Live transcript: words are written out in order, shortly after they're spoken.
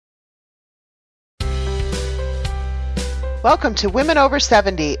Welcome to Women Over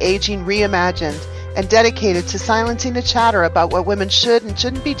 70, Aging Reimagined, and dedicated to silencing the chatter about what women should and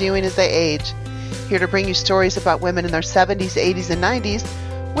shouldn't be doing as they age. Here to bring you stories about women in their 70s, 80s, and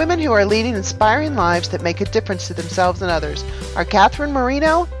 90s, women who are leading inspiring lives that make a difference to themselves and others, are Catherine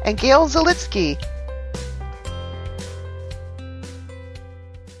Marino and Gail Zalitsky.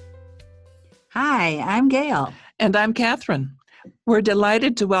 Hi, I'm Gail. And I'm Catherine. We're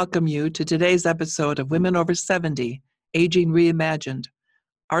delighted to welcome you to today's episode of Women Over 70, Aging Reimagined.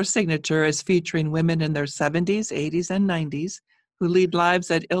 Our signature is featuring women in their 70s, 80s, and 90s who lead lives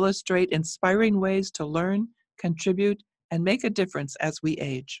that illustrate inspiring ways to learn, contribute, and make a difference as we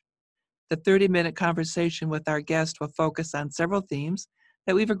age. The 30-minute conversation with our guest will focus on several themes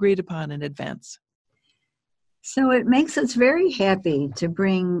that we've agreed upon in advance. So it makes us very happy to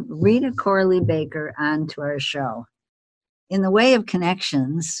bring Rita Corley Baker onto our show. In the way of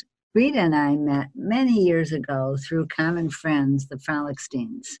connections, Rita and I met many years ago through common friends, the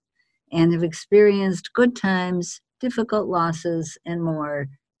Frolicksteins, and have experienced good times, difficult losses, and more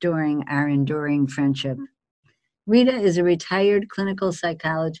during our enduring friendship. Rita is a retired clinical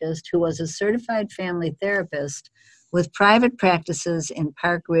psychologist who was a certified family therapist with private practices in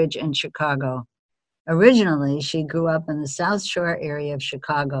Park Ridge and Chicago. Originally, she grew up in the South Shore area of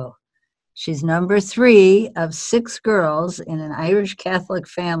Chicago. She's number 3 of 6 girls in an Irish Catholic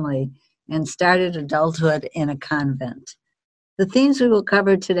family and started adulthood in a convent. The themes we will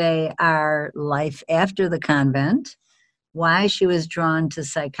cover today are life after the convent, why she was drawn to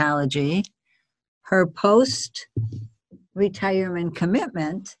psychology, her post-retirement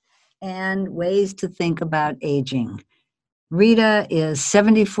commitment, and ways to think about aging. Rita is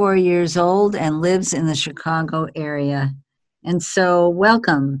 74 years old and lives in the Chicago area. And so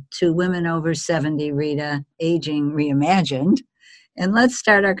welcome to Women Over 70, Rita, Aging Reimagined. And let's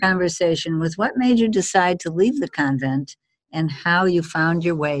start our conversation with what made you decide to leave the convent and how you found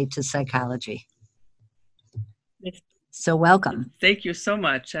your way to psychology. So welcome. Thank you so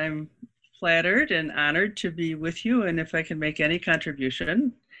much. I'm flattered and honored to be with you. And if I can make any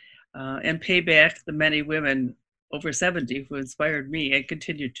contribution and pay back the many women over 70 who inspired me and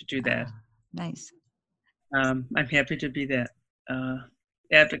continue to do that. Nice. I'm happy to be that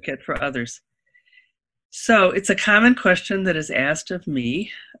advocate for others. So it's a common question that is asked of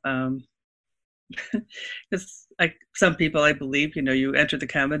me. Because like some people, I believe, you enter the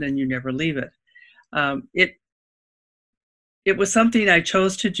convent and you never leave it. It was something I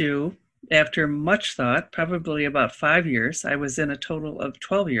chose to do after much thought, probably about 5 years. I was in a total of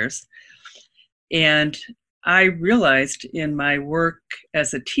 12 years. And I realized in my work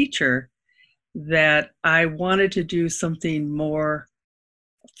as a teacher that I wanted to do something more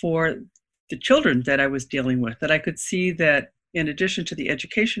for the children that I was dealing with, that I could see that in addition to the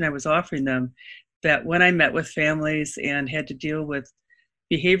education I was offering them, that when I met with families and had to deal with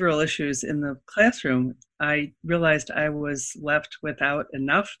behavioral issues in the classroom, I realized I was left without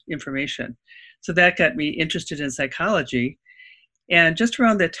enough information. So that got me interested in psychology. And just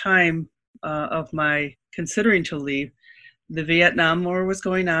around the time of my considering to leave, the Vietnam War was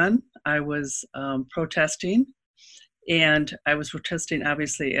going on. I was protesting, and I was protesting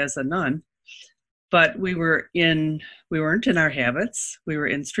obviously as a nun, but we weren't in our habits. We were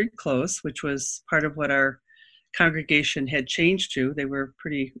in street clothes, which was part of what our congregation had changed to. They were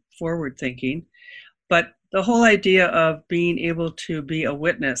pretty forward thinking, but the whole idea of being able to be a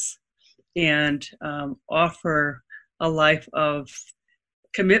witness and offer a life of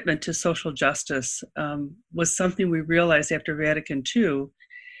commitment to social justice was something we realized after Vatican II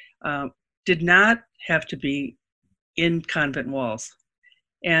did not have to be in convent walls.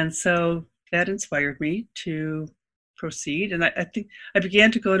 And so that inspired me to proceed. And I think I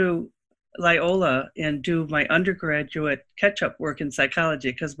began to go to Loyola and do my undergraduate catch-up work in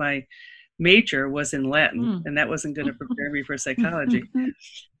psychology because my major was in Latin and that wasn't going to prepare me for psychology.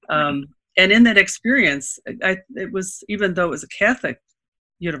 And in that experience, it was, even though it was a Catholic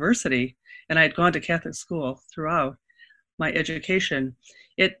university and I had gone to Catholic school throughout my education,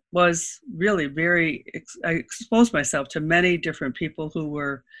 it was really I exposed myself to many different people who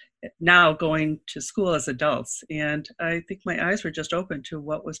were now going to school as adults. And I think my eyes were just open to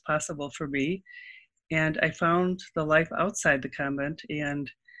what was possible for me. And I found the life outside the convent and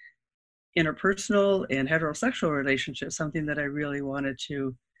interpersonal and heterosexual relationships, something that I really wanted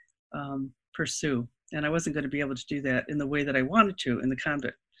to pursue. And I wasn't going to be able to do that in the way that I wanted to in the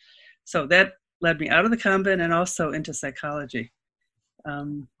convent. So that led me out of the convent and also into psychology.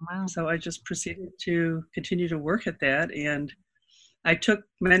 Wow. So I just proceeded to continue to work at that. And I took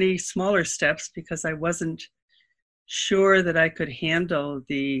many smaller steps because I wasn't sure that I could handle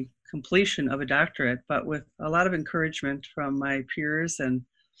the completion of a doctorate, but with a lot of encouragement from my peers and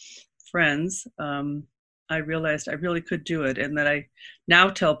friends, I realized I really could do it, and that I now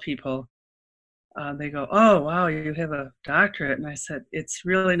tell people, they go, "Oh, wow, you have a doctorate." And I said, it's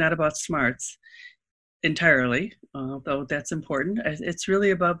really not about smarts entirely, though that's important. It's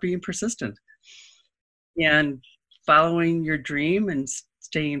really about being persistent and following your dream and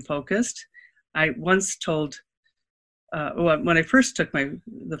staying focused. I once told, when I first took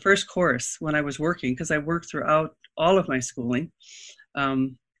the first course when I was working, because I worked throughout all of my schooling,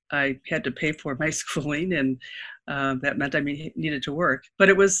 I had to pay for my schooling, and that meant I needed to work. But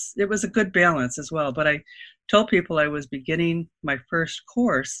it was a good balance as well. But I told people I was beginning my first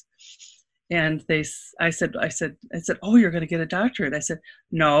course, and I said, "Oh, you're going to get a doctorate." I said,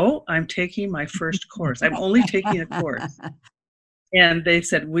 "No, I'm taking my first course. I'm only taking a course." And they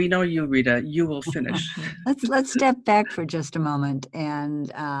said, "We know you, Rita. You will finish." Let's step back for just a moment. And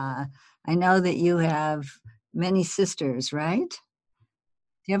I know that you have many sisters, right?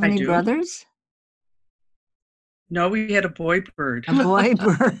 Do you have any brothers? No, we had a boy bird. A boy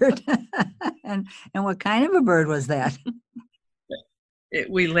bird. And what kind of a bird was that?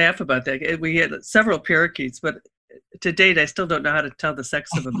 We laugh about that. We had several parakeets, but to date, I still don't know how to tell the sex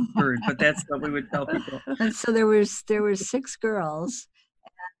of a bird, but that's what we would tell people. And so there were 6 girls,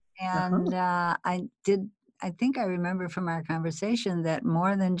 and I think I remember from our conversation that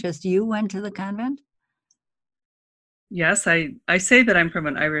more than just you went to the convent? Yes, I say that I'm from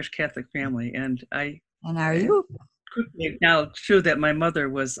an Irish Catholic family, and are you? Quickly acknowledge too that my mother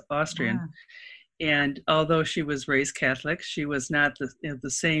was Austrian, and although she was raised Catholic, she was not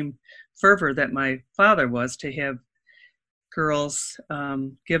the same fervor that my father was to have girls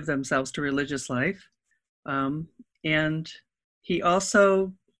give themselves to religious life, and he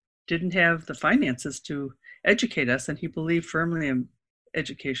also didn't have the finances to educate us, and he believed firmly in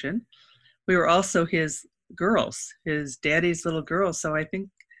education. We were also his girls, his daddy's little girls. So I think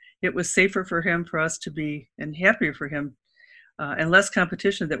it was safer for us to be, and happier for him, and less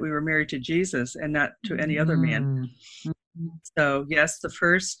competition, that we were married to Jesus and not to any other man. So yes, the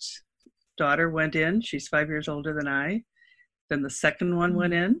first daughter went in. She's 5 years older than I. Then the second one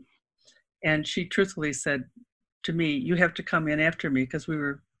went in, and she truthfully said to me, "You have to come in after me," because we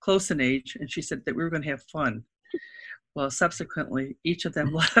were close in age, and she said that we were going to have fun. Well, subsequently, each of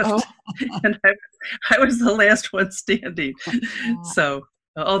them left, and I was the last one standing. So,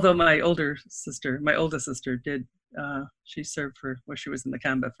 although my oldest sister did, she served she was in the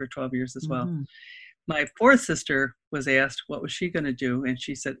combat for 12 years as well. My fourth sister was asked what was she going to do, and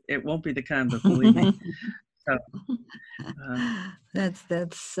she said, "It won't be the combat, believe me." So,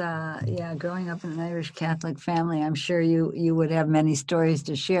 that's growing up in an Irish Catholic family, I'm sure you would have many stories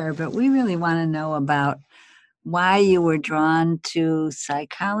to share, but we really want to know about why you were drawn to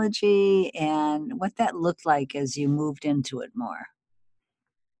psychology and what that looked like as you moved into it more.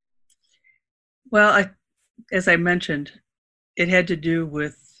 Well, as I mentioned, it had to do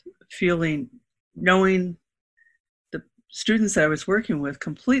with knowing the students that I was working with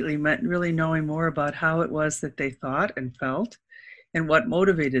completely, meant really knowing more about how it was that they thought and felt and what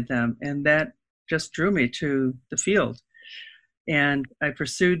motivated them. And that just drew me to the field. And I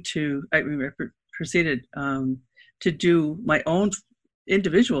proceeded to do my own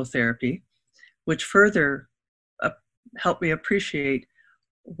individual therapy, which further helped me appreciate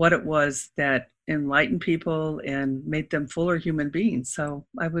what it was that enlightened people and made them fuller human beings. So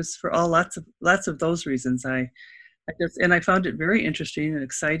I was for lots of those reasons. I found it very interesting and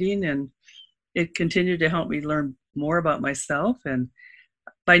exciting, and it continued to help me learn more about myself. And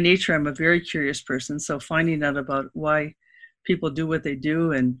by nature, I'm a very curious person. So finding out about why people do what they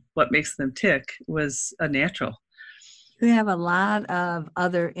do and what makes them tick was a natural. You have a lot of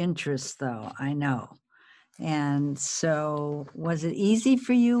other interests, though, I know. And so was it easy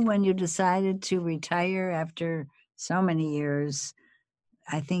for you when you decided to retire after so many years?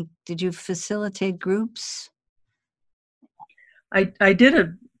 I think, did you facilitate groups? I did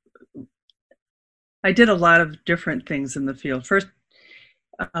a lot of different things in the field. First,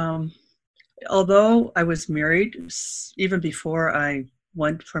 although I was married even before I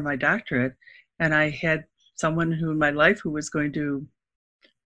went for my doctorate, and I had someone in my life who was going to,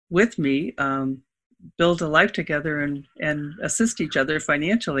 with me, build a life together and assist each other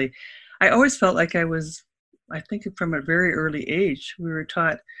financially, I always felt like I think from a very early age, we were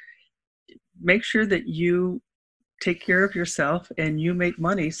taught, make sure that you take care of yourself and you make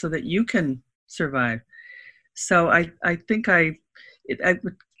money so that you can survive. So I think I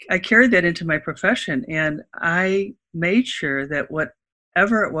carried that into my profession, and I made sure that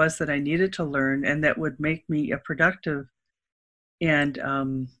whatever it was that I needed to learn and that would make me a productive and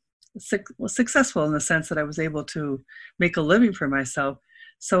successful in the sense that I was able to make a living for myself.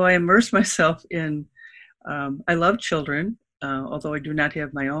 So I immersed myself in, I love children, although I do not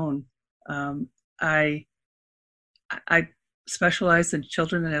have my own. I specialized in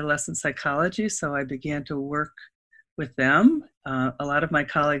children and adolescent psychology, so I began to work with them. A lot of my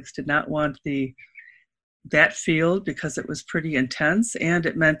colleagues did not want that field because it was pretty intense, and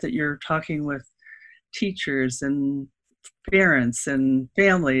it meant that you're talking with teachers and parents and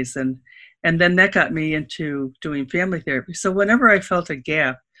families, and then that got me into doing family therapy. So whenever I felt a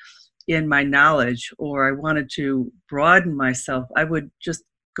gap in my knowledge or I wanted to broaden myself, I would just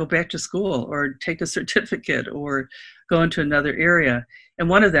go back to school or take a certificate or go into another area. And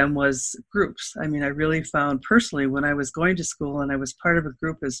one of them was groups. I mean, I really found personally when I was going to school and I was part of a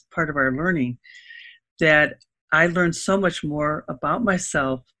group as part of our learning, that I learned so much more about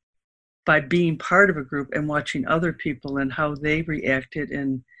myself by being part of a group and watching other people and how they reacted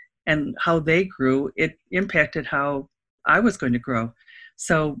and how they grew. It impacted how I was going to grow.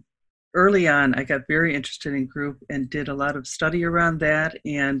 So early on, I got very interested in group and did a lot of study around that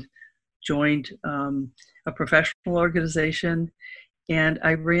and joined a professional organization. And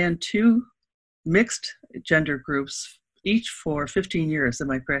I ran 2 mixed gender groups, each for 15 years in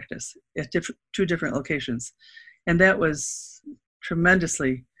my practice at 2 different locations. And that was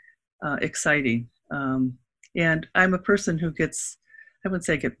tremendously exciting. And I'm a person who I wouldn't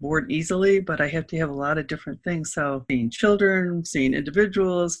say I get bored easily, but I have to have a lot of different things. So seeing children, seeing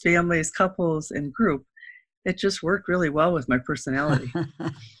individuals, families, couples, and group, it just worked really well with my personality.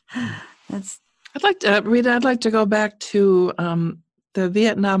 I'd like to, Rita, I'd like to go back to the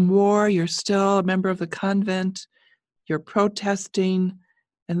Vietnam War. You're still a member of the convent. You're protesting,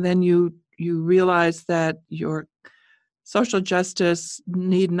 and then you realize that your social justice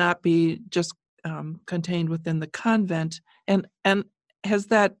need not be just contained within the convent. And has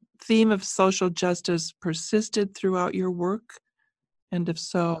that theme of social justice persisted throughout your work? And if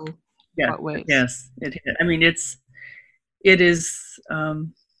so, what ways? Yes, I mean, it is,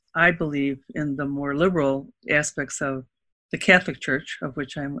 I believe, in the more liberal aspects of the Catholic Church, of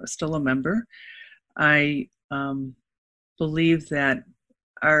which I'm still a member. I believe that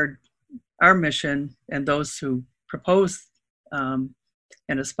our mission and those who propose and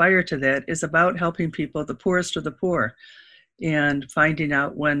aspire to that is about helping people, the poorest of the poor, and finding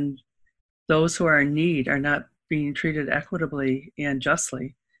out when those who are in need are not being treated equitably and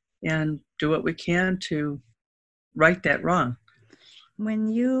justly, and do what we can to right that wrong. When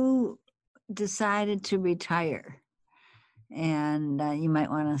you decided to retire, and you might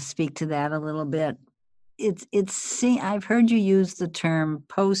want to speak to that a little bit, I've heard you use the term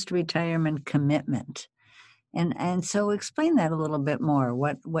post-retirement commitment. And so explain that a little bit more,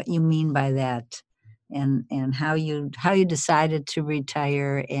 what you mean by that, and how you decided to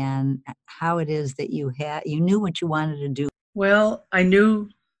retire, and how it is that you knew what you wanted to do. Well, I knew,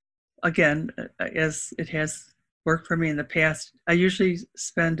 again, as it has worked for me in the past, I usually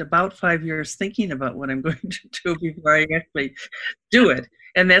spend about 5 years thinking about what I'm going to do before I actually do it.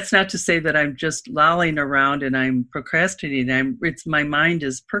 And that's not to say that I'm just lolling around and I'm procrastinating. My mind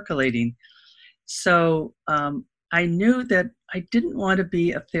is percolating. So I knew that I didn't want to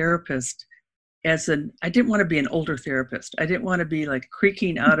be a therapist I didn't want to be an older therapist. I didn't want to be like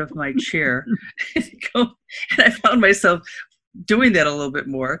creaking out of my chair. And I found myself doing that a little bit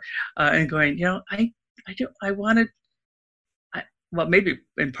more and going, maybe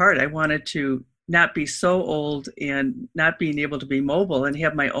in part, I wanted to not be so old and not being able to be mobile and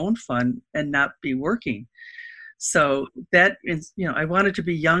have my own fun and not be working. So that is, I wanted to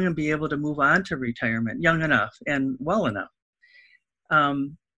be young and be able to move on to retirement, young enough and well enough.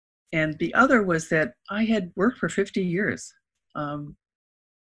 And the other was that I had worked for 50 years. I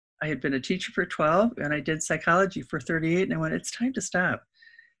had been a teacher for 12, and I did psychology for 38, and I went, it's time to stop.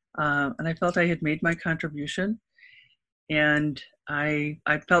 And I felt I had made my contribution, and I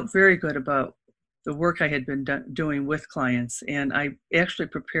felt very good about the work I had been doing with clients, and I actually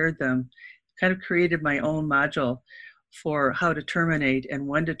prepared them, kind of created my own module for how to terminate and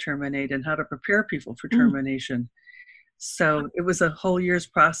when to terminate and how to prepare people for termination. So it was a whole year's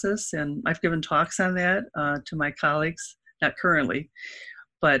process, and I've given talks on that to my colleagues, not currently,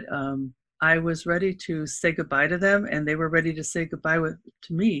 but I was ready to say goodbye to them, and they were ready to say goodbye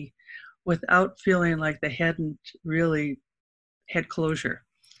to me without feeling like they hadn't really had closure.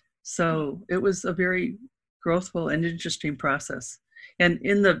 So it was a very growthful and interesting process. And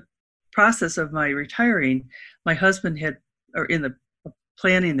in the process of my retiring, my husband had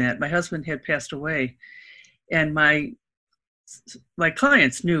passed away, and my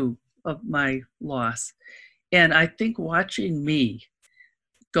clients knew of my loss. And I think watching me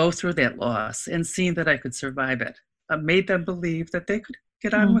go through that loss and seeing that I could survive it made them believe that they could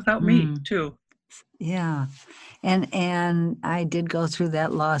get on without me too. Yeah. And I did go through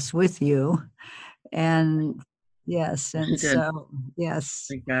that loss with you. And yes, You and did. so yes.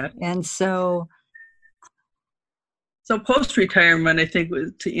 Thank God. And so So post-retirement, I think,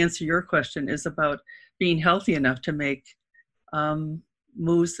 to answer your question, is about being healthy enough to make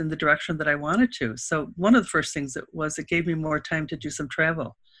moves in the direction that I wanted to. So one of the first things it gave me more time to do some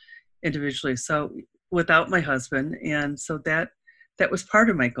travel individually. So without my husband, and so that was part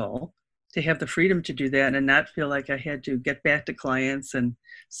of my goal, to have the freedom to do that and not feel like I had to get back to clients and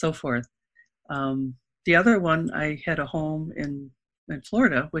so forth. The other one, I had a home in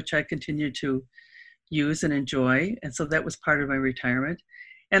Florida, which I continued to use and enjoy, and so that was part of my retirement.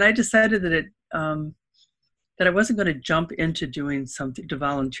 And I decided that that I wasn't going to jump into doing something to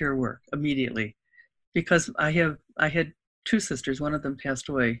volunteer work immediately, because I had two sisters. One of them passed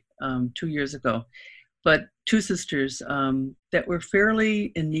away 2 years ago, but two sisters that were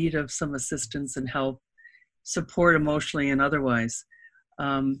fairly in need of some assistance and help, support emotionally and otherwise.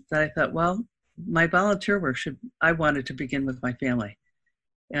 That I thought, well, my volunteer work I wanted to begin with my family,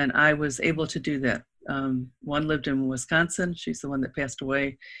 and I was able to do that. One lived in Wisconsin, she's the one that passed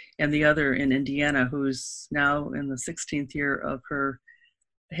away, and the other in Indiana, who's now in the 16th year of her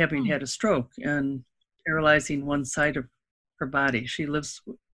having had a stroke and paralyzing one side of her body. She lives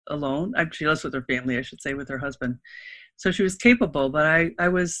alone. She lives with her family, I should say, with her husband. So she was capable, but I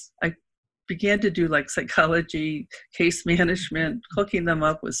began to do like psychology, case management, hooking them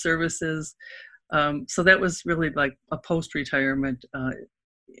up with services. So that was really like a post-retirement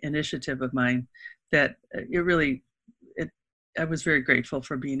initiative of mine that I was very grateful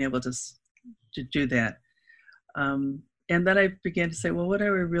for being able to do that. And then I began to say, well, what do I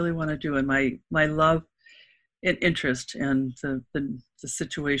really want to do? And my love and interest and the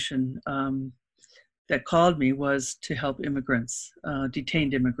situation that called me was to help immigrants,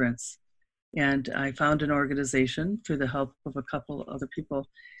 detained immigrants. And I found an organization through the help of a couple other people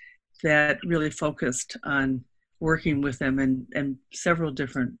that really focused on working with them in several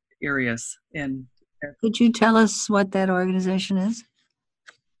different areas. And could you tell us what that organization is?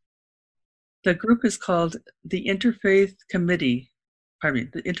 The group is called the Interfaith Community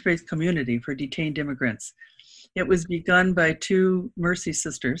for Detained Immigrants. It was begun by two Mercy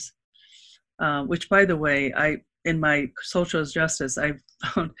sisters, which, by the way, in my social justice, I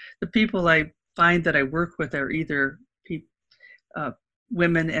found the people I find that I work with are either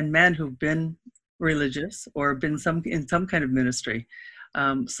women and men who've been religious or been in some kind of ministry.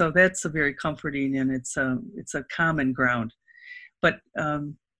 So that's a very comforting, and it's a common ground. But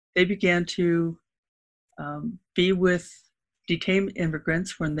they began to be with detained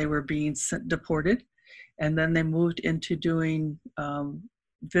immigrants when they were being deported, and then they moved into doing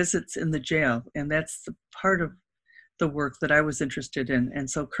visits in the jail, and that's the part of the work that I was interested in. And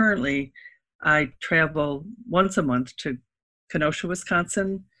so currently, I travel once a month to Kenosha,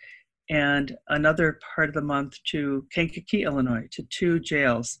 Wisconsin, and another part of the month to Kankakee, Illinois, to two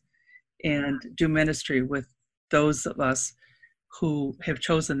jails, and do ministry with those of us who have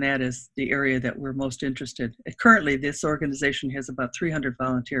chosen that as the area that we're most interested. Currently, this organization has about 300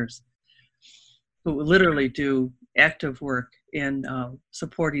 volunteers who literally do active work in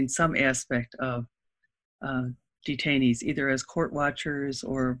supporting some aspect of detainees, either as court watchers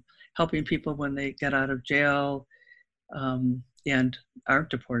or helping people when they get out of jail and aren't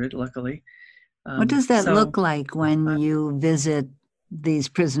deported, luckily. What does that look like when you visit these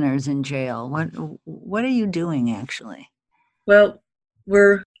prisoners in jail? What are you doing, actually? Well,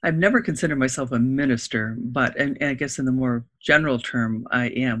 I've never considered myself a minister, but, and I guess in the more general term, I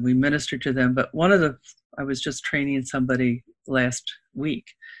am. We minister to them, but I was just training somebody last week,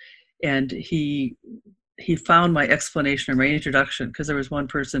 and he found my explanation or my introduction, because there was one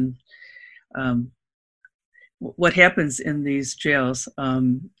person. What happens in these jails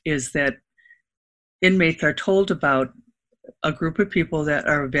is that inmates are told about a group of people that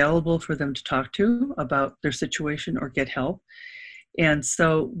are available for them to talk to about their situation or get help. And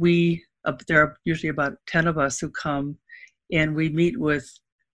so there are usually about 10 of us who come, and we meet with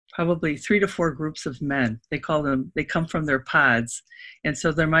probably 3 to 4 groups of men. They come from their pods. And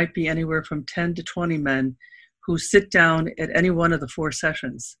so there might be anywhere from 10 to 20 men who sit down at any one of the 4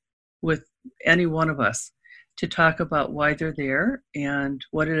 sessions with any one of us to talk about why they're there and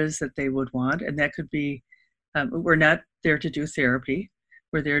what it is that they would want. And that could be, we're not there to do therapy.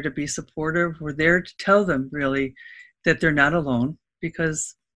 We're there to be supportive. We're there to tell them really that they're not alone,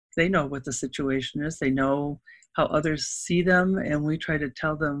 because they know what the situation is. They know how others see them, and we try to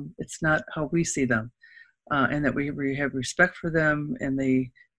tell them it's not how we see them. and that we have respect for them, and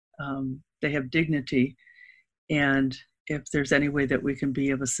they have dignity. And if there's any way that we can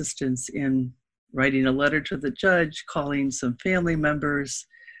be of assistance in writing a letter to the judge, calling some family members,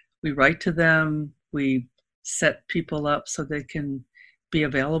 we write to them, we set people up so they can be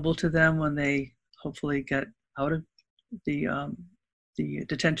available to them when they hopefully get out of the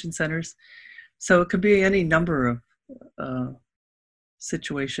detention centers. So it could be any number of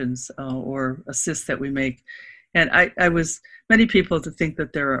situations or assists that we make. And many people to think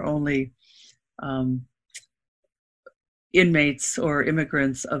that there are only inmates or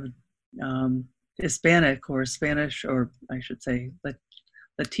immigrants of Hispanic or Spanish, or I should say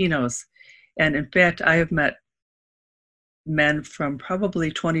Latinos. And in fact, I have met men from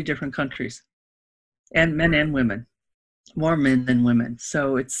probably 20 different countries, and men and women, more men than women.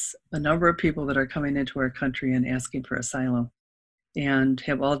 So it's a number of people that are coming into our country and asking for asylum, and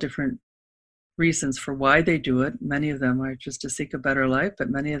have all different reasons for why they do it. Many of them are just to seek a better life, but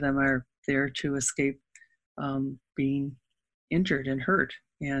many of them are there to escape being injured and hurt.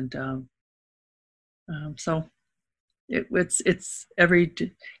 And so it's every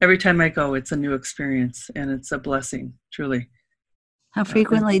time I go, it's a new experience, and it's a blessing, truly. How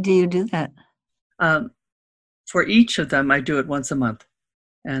frequently do you do that? For each of them, I do it once a month.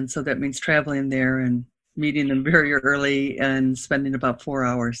 And so that means traveling there and meeting them very early and spending about 4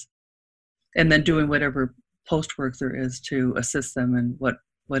 hours, and then doing whatever post work there is to assist them in what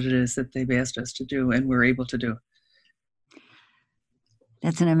it is that they've asked us to do and we're able to do.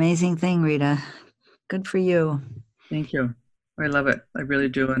 That's an amazing thing, Rita. Good for you. Thank you. I love it. I really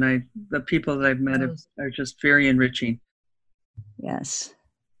do. And the people that I've met are just very enriching. Yes.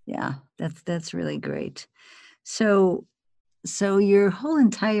 Yeah, that's really great. So your whole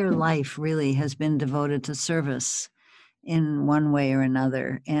entire life really has been devoted to service in one way or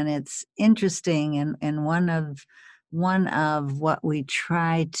another. And it's interesting, and one of what we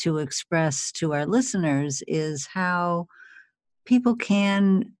try to express to our listeners is how people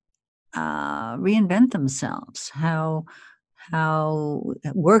can reinvent themselves, how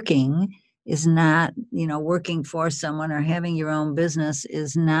working is not, working for someone or having your own business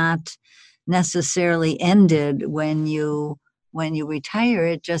is not necessarily ended when you retire.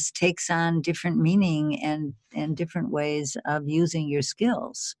 It just takes on different meaning and different ways of using your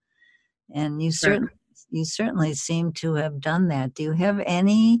skills. And you certainly seem to have done that. Do you have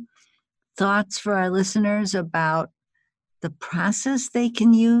any thoughts for our listeners about the process they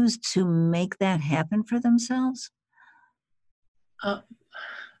can use to make that happen for themselves?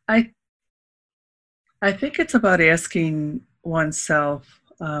 I think it's about asking oneself,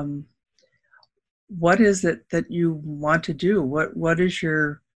 what is it that you want to do? What is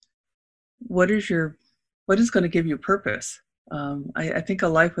going to give you purpose? I think a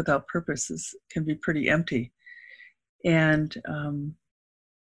life without purpose can be pretty empty. And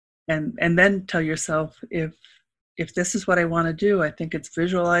then tell yourself, if this is what I want to do, I think it's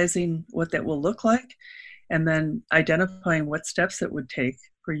visualizing what that will look like, and then identifying what steps it would take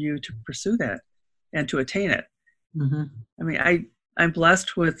for you to pursue that and to attain it. Mm-hmm. I mean, I'm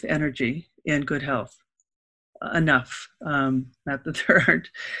blessed with energy and good health, enough. Not that there aren't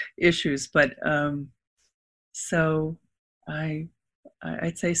issues, but so I'd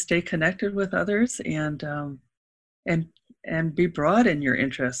say stay connected with others and be broad in your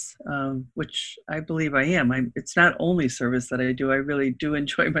interests, which I believe I am. It's not only service that I do. I really do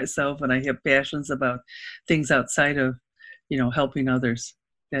enjoy myself, and I have passions about things outside of, helping others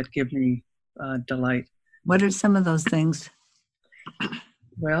that give me delight. What are some of those things?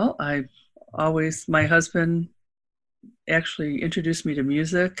 Well, my husband actually introduced me to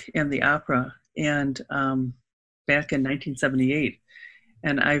music and the opera, and back in 1978,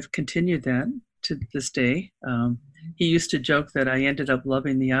 and I've continued that to this day. He used to joke that I ended up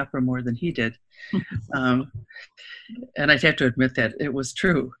loving the opera more than he did. And I'd have to admit that it was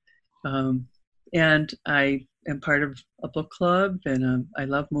true. And I am part of a book club, and I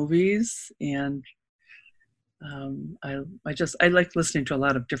love movies, and I like listening to a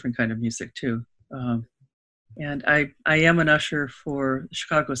lot of different kind of music too. And I am an usher for the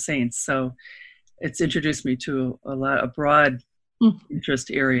Chicago Saints, so it's introduced me to a broad interest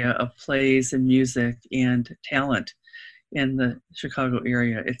area of plays and music and talent in the Chicago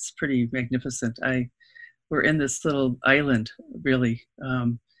area. It's pretty magnificent. We're in this little island, really,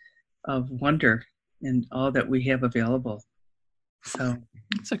 of wonder and all that we have available. So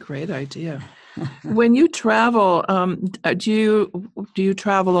it's a great idea. When you travel, do you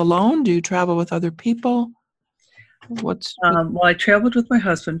travel alone? Do you travel with other people? Well, I traveled with my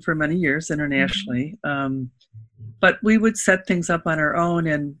husband for many years internationally, but we would set things up on our own,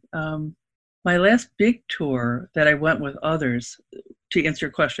 and my last big tour that I went with others, to answer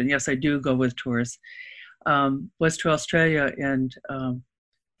your question, yes, I do go with tours, was to Australia and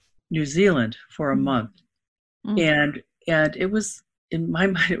New Zealand for a month. Mm. And it was, in my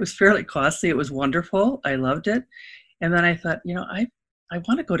mind, it was fairly costly. It was wonderful. I loved it. And then I thought, I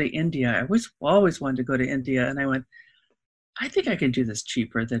want to go to India. I always wanted to go to India. And I went, I think I can do this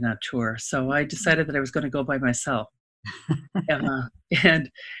cheaper than a tour. So I decided that I was going to go by myself. And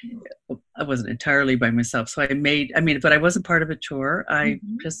I wasn't entirely by myself. So but I wasn't part of a tour. I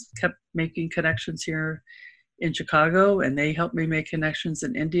just kept making connections here in Chicago, and they helped me make connections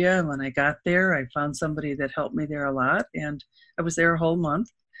in India. And when I got there, I found somebody that helped me there a lot. And I was there a whole month.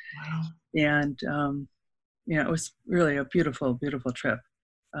 Wow. And, it was really a beautiful, beautiful trip.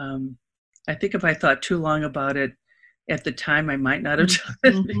 I think if I thought too long about it at the time, I might not have done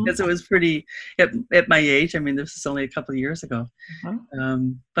it because it was pretty, at my age, this is only a couple of years ago.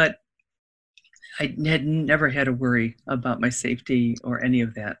 But I had never had to worry about my safety or any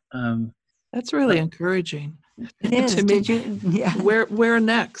of that. That's really encouraging. It is. To me, Did you? Yeah. Where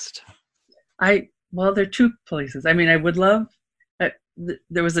next? Well, there are two places. I would love,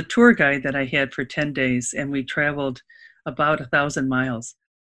 there was a tour guide that I had for 10 days, and we traveled about 1,000 miles.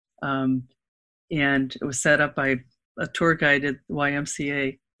 And it was set up by a tour guide at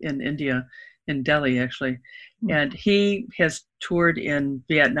YMCA in India, in Delhi, actually. And he has toured in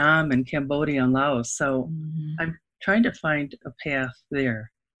Vietnam and Cambodia and Laos. So I'm trying to find a path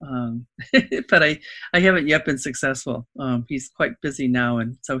there. But I haven't yet been successful. He's quite busy now,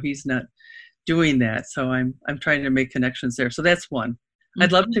 and so he's not doing that. So I'm trying to make connections there. So that's one.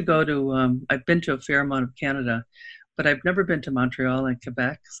 I'd love to go to, I've been to a fair amount of Canada, but I've never been to Montreal and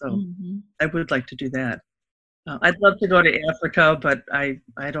Quebec. So I would like to do that. I'd love to go to Africa, but I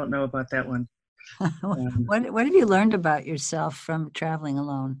don't know about that one. What have you learned about yourself from traveling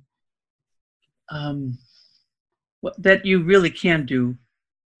alone? That you really can do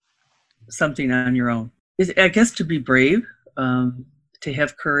something on your own. I guess to be brave, to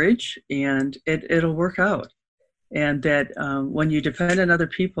have courage, and it'll work out. And that when you depend on other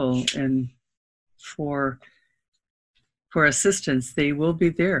people and for assistance, they will be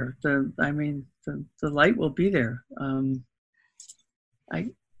there. The light will be there. I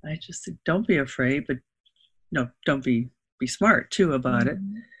just said, don't be afraid, but no, don't be smart too about it.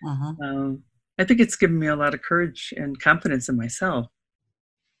 I think it's given me a lot of courage and confidence in myself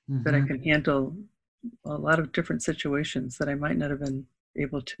that I can handle a lot of different situations that I might not have been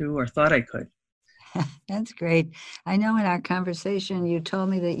able to or thought I could. That's great. I know in our conversation you told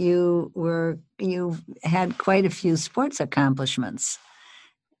me that you had quite a few sports accomplishments.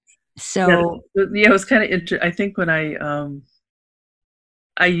 So yeah, it was kind of interesting. I think when I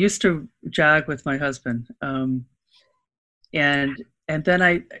used to jog with my husband, and then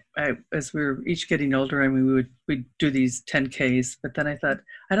I as we were each getting older, we'd do these 10Ks. But then I thought,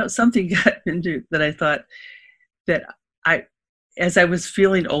 something got into that. I thought that as I was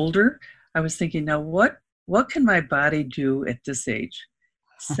feeling older, I was thinking, now what can my body do at this age?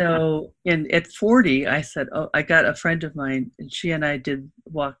 So at 40, I said, I got a friend of mine, and she and I did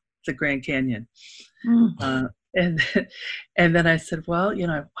walk the Grand Canyon. And then I said, well,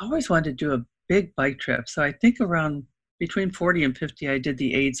 I've always wanted to do a big bike trip. So I think around between 40 and 50, I did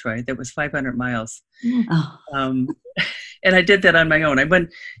the AIDS ride. That was 500 miles. And I did that on my own. I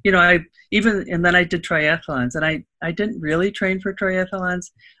went, and then I did triathlons, and I didn't really train for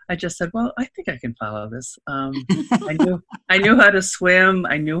triathlons. I just said, well, I think I can follow this. I knew how to swim.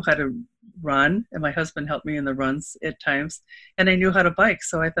 I knew how to run, and my husband helped me in the runs at times, and I knew how to bike.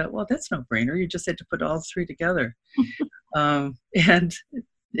 So I thought, well, that's no brainer. You just had to put all three together. And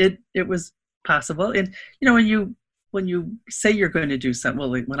it was possible. And, when you say you're going to do something,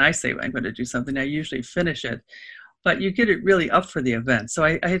 well, when I say I'm going to do something, I usually finish it, but you get it really up for the event. So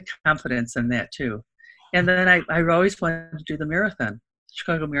I had confidence in that too. And then I always wanted to do the marathon,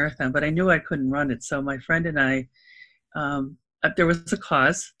 Chicago Marathon, but I knew I couldn't run it. So my friend and I, there was a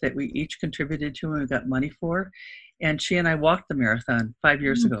cause that we each contributed to and we got money for. And she and I walked the marathon 5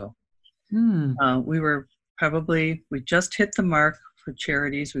 years ago. We just hit the mark for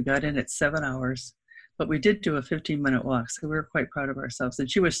charities. We got in at 7 hours. But we did do a 15-minute walk, so we were quite proud of ourselves. And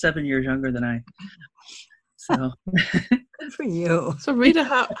she was 7 years younger than I. So good for you. So Rita,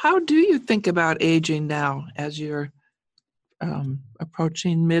 how do you think about aging now as you're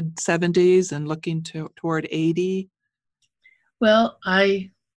approaching mid-70s and looking toward 80? Well,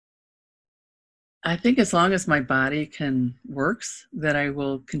 I think as long as my body works, that I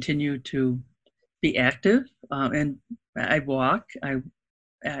will continue to be active. And I walk, I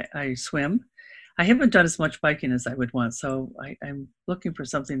swim. I haven't done as much biking as I would want, so I'm looking for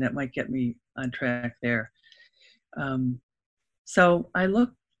something that might get me on track there. So I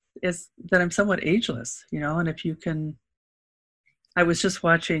look is that I'm somewhat ageless, and if you can, I was just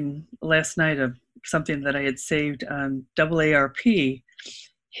watching last night of something that I had saved on AARP,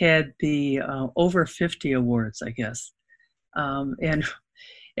 had the over 50 awards, I guess.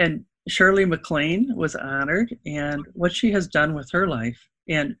 And Shirley MacLaine was honored, and what she has done with her life.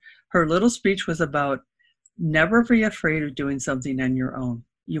 And her little speech was about never be afraid of doing something on your own.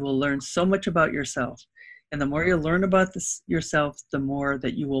 You will learn so much about yourself. And the more you learn about this yourself, the more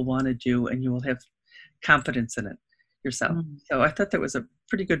that you will want to do, and you will have confidence in it yourself. Mm-hmm. So I thought that was a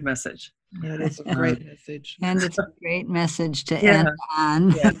pretty good message. Yeah, that's a great message. And it's a great message to end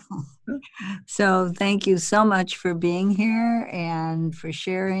on. Yeah. So thank you so much for being here and for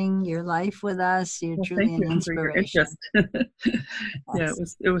sharing your life with us. You're truly an inspiration. Yeah,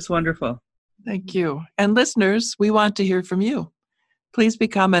 it was wonderful. Thank you. And listeners, we want to hear from you. Please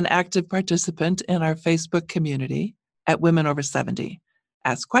become an active participant in our Facebook community at Women Over 70.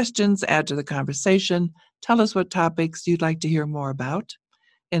 Ask questions, add to the conversation, tell us what topics you'd like to hear more about.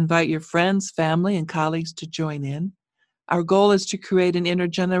 Invite your friends, family, and colleagues to join in. Our goal is to create an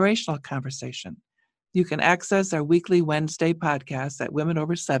intergenerational conversation. You can access our weekly Wednesday podcast at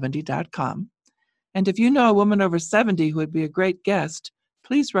womenover70.com. And if you know a woman over 70 who would be a great guest,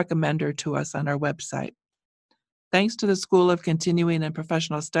 please recommend her to us on our website. Thanks to the School of Continuing and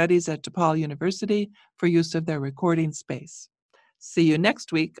Professional Studies at DePaul University for use of their recording space. See you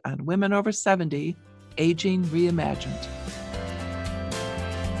next week on Women Over 70, Aging Reimagined.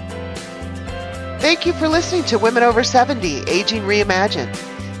 Thank you for listening to Women Over 70, Aging Reimagined.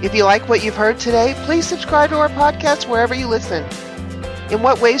 If you like what you've heard today, please subscribe to our podcast wherever you listen. In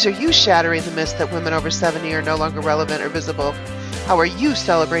what ways are you shattering the myth that women over 70 are no longer relevant or visible? How are you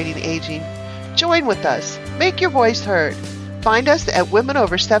celebrating aging? Join with us. Make your voice heard. Find us at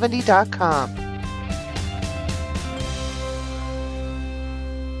womenover70.com.